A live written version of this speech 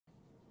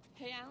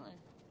Alan.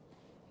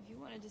 If you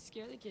wanted to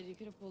scare the kid, you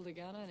could have pulled a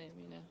gun on him,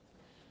 you know.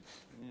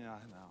 Yeah,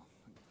 I know.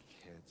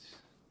 Kids.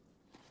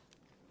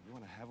 You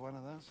want to have one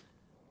of those?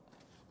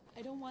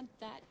 I don't want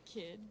that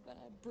kid, but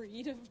a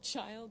breed of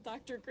child,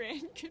 Dr.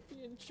 Grant, could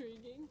be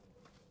intriguing.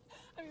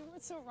 I mean,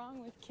 what's so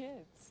wrong with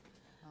kids?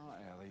 Oh,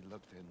 Ellie,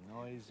 look, they're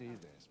noisy,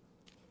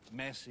 they're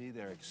messy,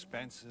 they're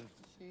expensive.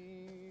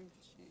 Cheap.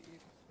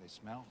 They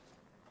smell.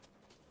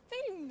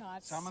 They do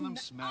not Some of them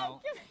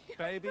smell. Oh,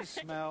 Babies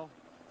smell.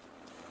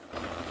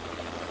 Cover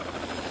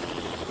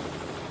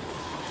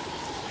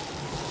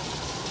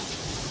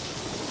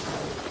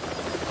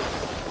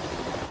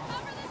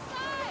the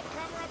side!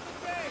 Cover up the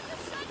big! The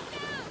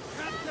shutdown!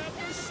 Cut that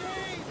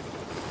machine!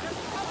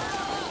 Just cover it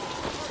all up!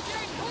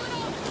 Jerry, pull it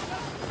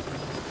over!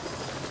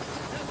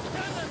 Just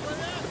cut it, will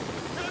ya?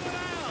 Cut it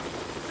out!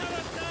 Cut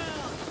it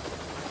down!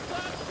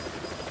 Cut!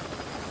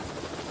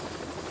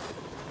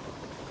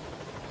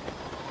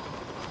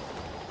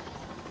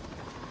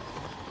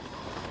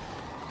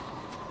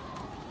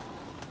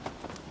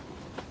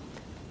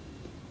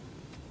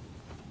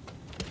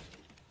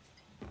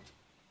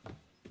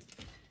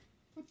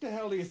 What the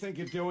hell do you think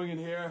you're doing in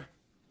here?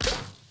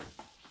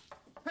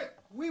 Hey,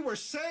 we were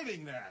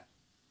saving that!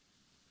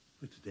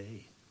 For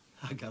today,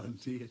 I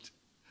guarantee it.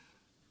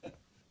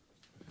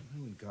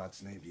 Who in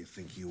God's name do you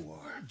think you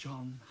are?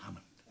 John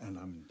Hammond, and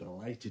I'm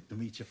delighted to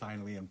meet you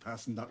finally in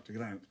person, Dr.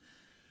 Grant.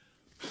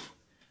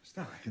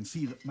 Still, I can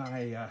see that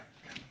my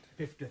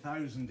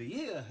 50,000 a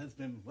year has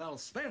been well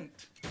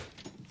spent.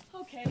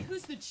 Okay,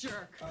 who's the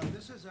jerk?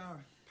 This is our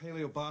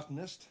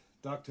paleobotanist,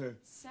 Dr.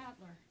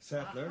 Sattler.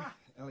 Sattler.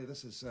 Ellie,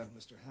 this is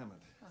Mr. Hammond.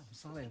 I'm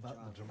sorry about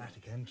the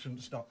dramatic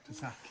entrance, Dr.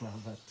 Sattler,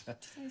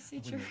 but I see,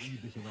 I'm in a wee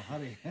bit of a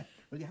hurry.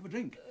 Will you have a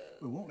drink?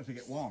 We won't if you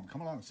get warm.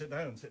 Come along, sit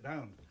down, sit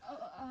down.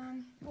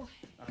 Well,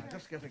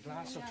 Just get a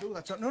glass or two.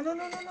 That's all. No,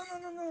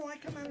 I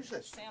can manage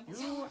this. Samples.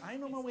 I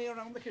know my way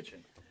around the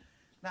kitchen.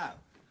 Now,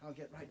 I'll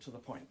get right to the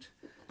point.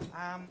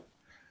 I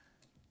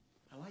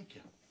like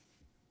you.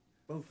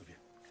 Both of you.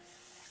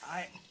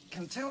 I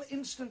can tell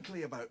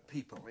instantly about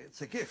people.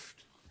 It's a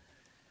gift.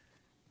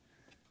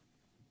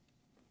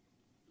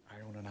 I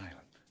own an island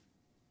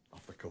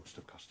off the coast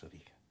of Costa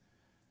Rica.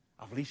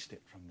 I've leased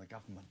it from the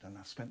government, and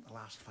I've spent the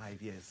last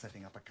 5 years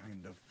setting up a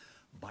kind of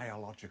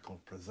biological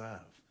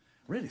preserve.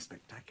 Really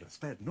spectacular,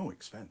 spared no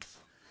expense.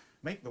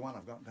 Make the one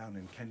I've got down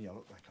in Kenya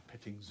look like a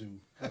petting zoo.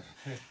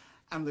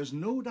 And there's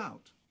no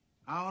doubt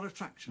our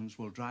attractions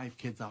will drive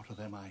kids out of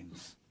their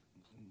minds.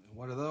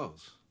 What are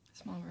those?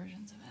 small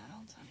versions of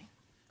adults, honey.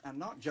 And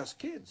not just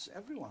kids,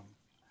 everyone.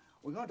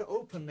 We're going to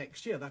open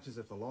next year. That is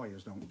if the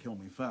lawyers don't kill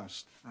me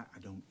first. I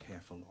don't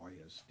care for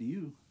lawyers. Do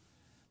you?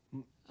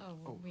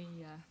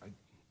 I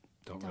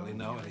don't really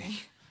know any.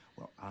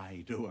 Well,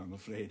 I do, I'm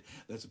afraid.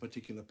 There's a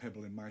particular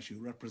pebble in my shoe,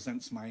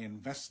 represents my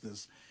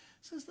investors.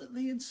 Says that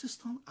they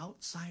insist on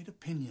outside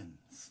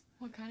opinions.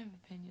 What kind of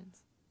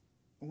opinions?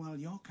 Well,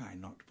 your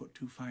kind, not to put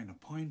too fine a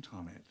point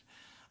on it.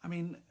 I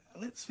mean,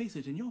 let's face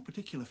it, in your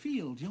particular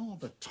field, you're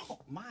the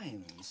top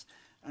minds.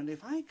 And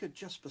if I could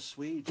just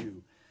persuade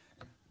you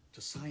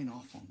to sign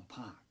off on the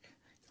park,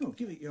 you know,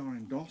 give it your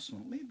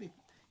endorsement, maybe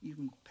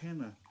even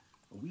pen a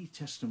wee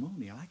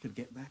testimonial, I could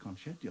get back on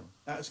schedule.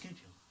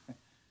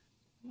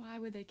 Why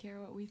would they care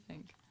what we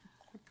think?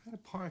 What kind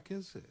of park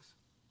is this?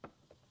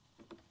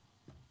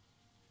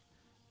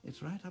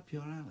 It's right up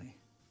your alley.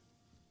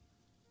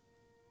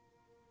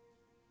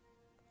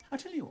 I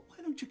tell you what, why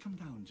don't you come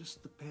down,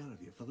 just the pair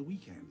of you, for the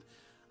weekend?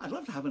 I'd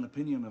love to have an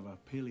opinion of a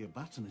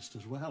paleobotanist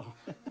as well.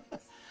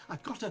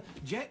 I've got a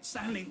jet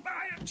standing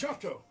by at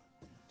Giotto.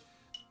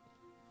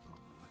 Oh,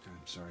 look,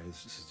 I'm sorry,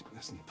 this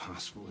isn't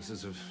possible. This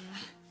is a...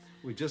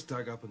 We just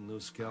dug up a new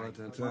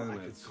skeleton. I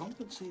could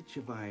compensate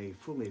you by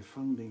fully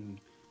funding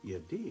your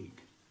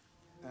dig.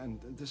 And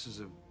this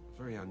is a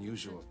very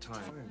unusual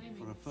time.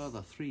 For a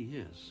further 3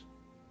 years.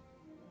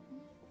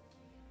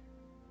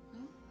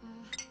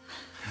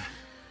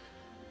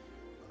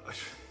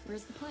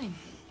 Where's the plane?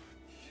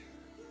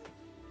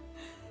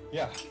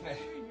 Yeah. Hey.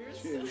 You're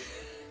so...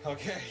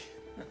 Okay.